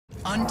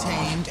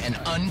untamed and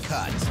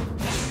uncut.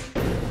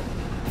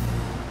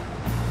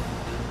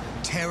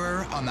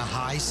 Terror on the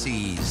high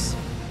seas.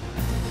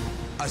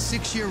 A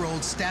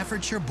 6-year-old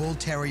Staffordshire Bull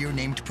Terrier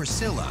named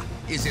Priscilla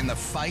is in the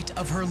fight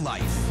of her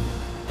life.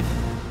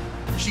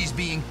 She's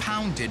being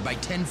pounded by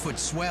 10-foot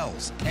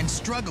swells and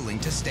struggling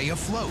to stay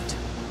afloat.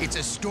 It's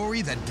a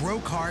story that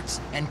broke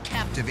hearts and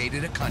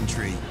captivated a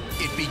country.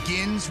 It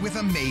begins with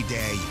a May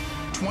Day.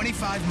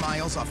 25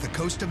 miles off the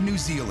coast of New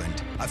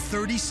Zealand, a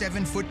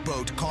 37-foot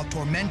boat called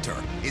Tormentor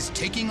is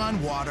taking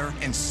on water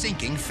and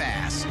sinking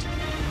fast.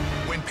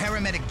 When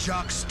paramedic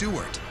Jock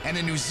Stewart and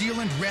a New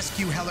Zealand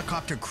rescue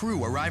helicopter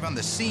crew arrive on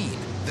the scene,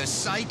 the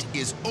sight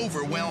is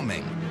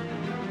overwhelming.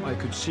 I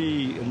could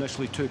see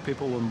initially 2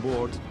 people on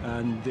board,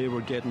 and they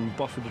were getting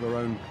buffeted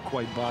around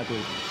quite badly.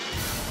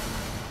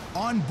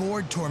 On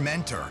board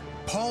Tormentor,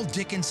 Paul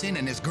Dickinson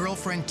and his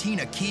girlfriend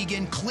Tina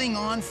Keegan cling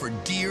on for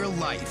dear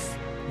life.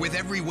 With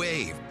every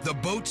wave, the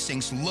boat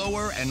sinks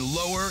lower and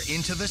lower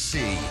into the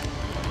sea.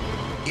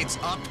 It's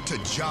up to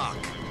Jock.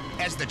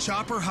 As the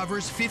chopper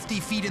hovers 50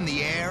 feet in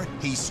the air,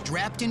 he's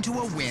strapped into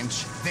a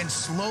winch, then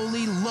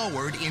slowly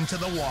lowered into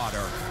the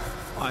water.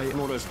 I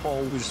noticed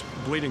Paul was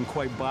bleeding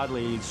quite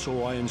badly,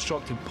 so I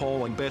instructed Paul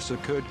like best I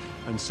could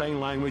in sign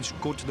language,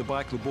 go to the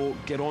back of the boat,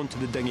 get onto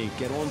the dinghy,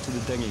 get onto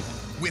the dinghy.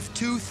 With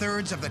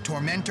 2/3 of the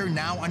Tormentor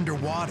now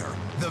underwater,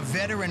 the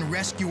veteran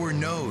rescuer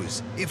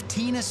knows if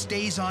Tina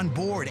stays on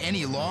board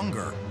any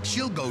longer,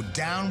 she'll go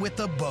down with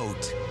the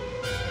boat.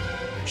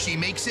 She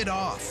makes it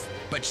off,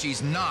 but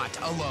she's not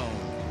alone.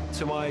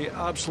 To my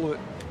absolute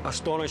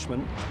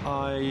astonishment,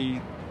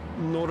 I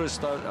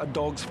noticed a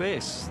dog's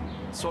face,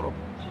 sort of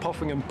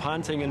puffing and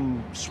panting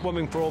and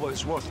swimming for all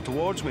it's worth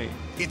towards me.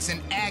 It's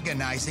an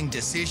agonizing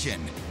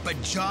decision,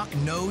 but Jock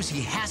knows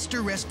he has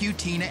to rescue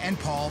Tina and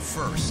Paul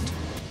first.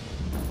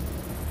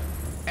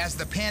 As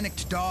the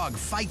panicked dog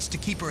fights to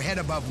keep her head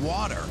above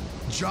water,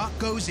 Jock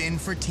goes in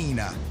for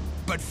Tina.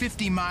 But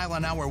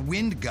 50-mile-an-hour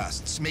wind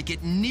gusts make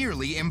it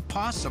nearly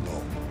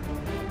impossible.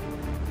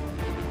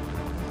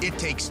 It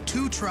takes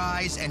 2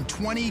 tries and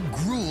 20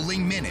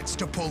 grueling minutes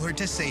to pull her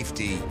to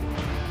safety.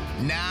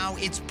 Now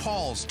it's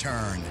Paul's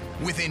turn.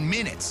 Within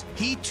minutes,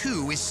 he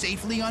too is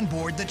safely on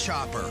board the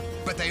chopper.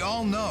 But they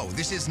all know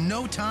this is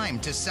no time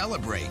to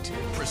celebrate.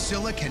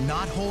 Priscilla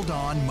cannot hold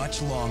on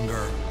much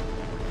longer.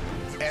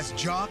 As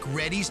Jock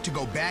readies to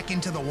go back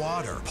into the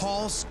water,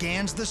 Paul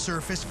scans the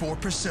surface for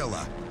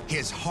Priscilla.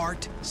 His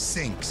heart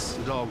sinks.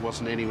 The dog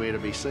wasn't anywhere to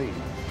be seen.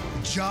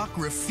 Jock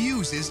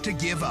refuses to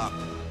give up.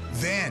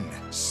 Then,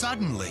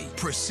 suddenly,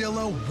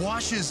 Priscilla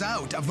washes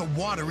out of the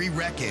watery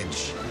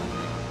wreckage.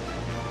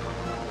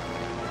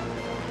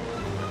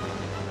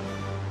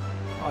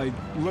 I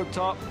looked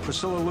up,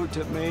 Priscilla looked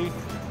at me,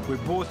 we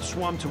both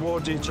swam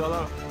towards each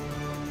other.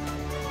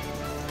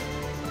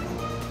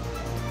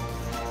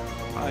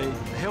 I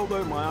held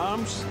out my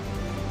arms,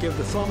 gave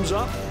the thumbs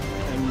up,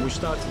 and we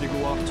started to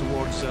go up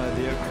towards the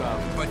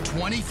aircraft. But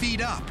 20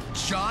 feet up,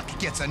 Jock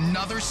gets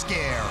another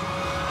scare.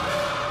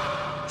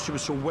 She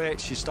was so wet,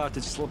 she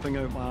started slipping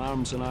out my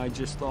arms, and I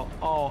just thought,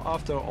 oh,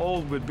 after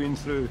all we'd been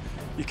through,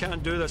 you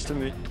can't do this to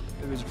me.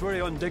 It was very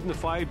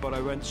undignified, but I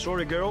went,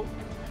 sorry girl,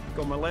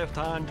 got my left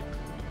hand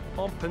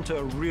up into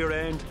her rear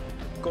end,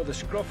 got the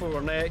scruff of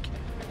her neck,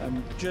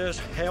 and just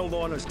held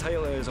on as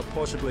tightly as I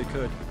possibly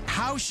could.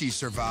 How she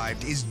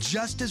survived is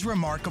just as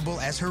remarkable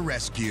as her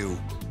rescue.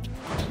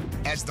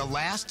 As the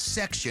last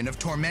section of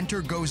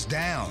Tormentor goes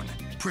down,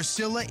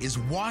 Priscilla is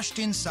washed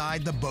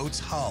inside the boat's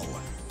hull,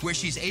 where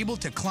she's able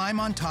to climb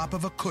on top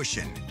of a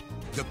cushion.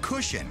 The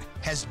cushion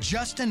has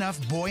just enough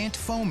buoyant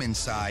foam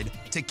inside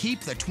to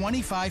keep the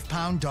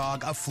 25-pound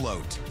dog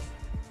afloat.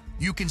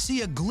 You can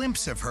see a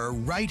glimpse of her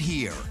right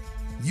here.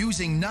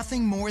 Using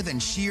nothing more than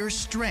sheer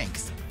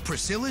strength,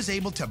 Priscilla's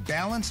able to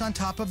balance on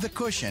top of the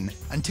cushion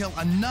until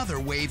another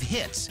wave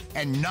hits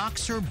and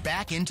knocks her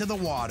back into the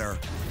water.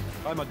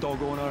 I'm a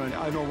dog owner, and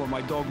I know what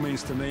my dog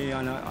means to me,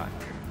 and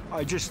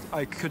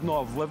I could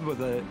not have lived with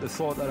the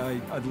thought that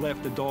I'd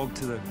left the dog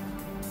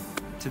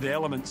to the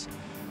elements.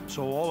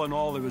 So all in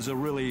all, it was a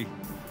really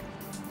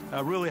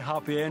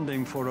happy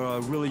ending for a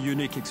really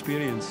unique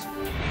experience.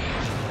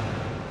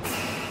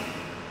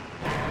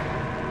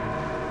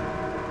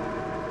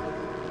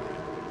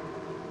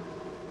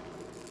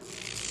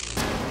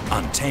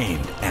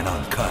 Untamed and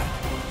uncut.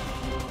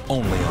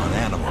 Only on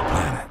Animal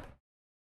Planet.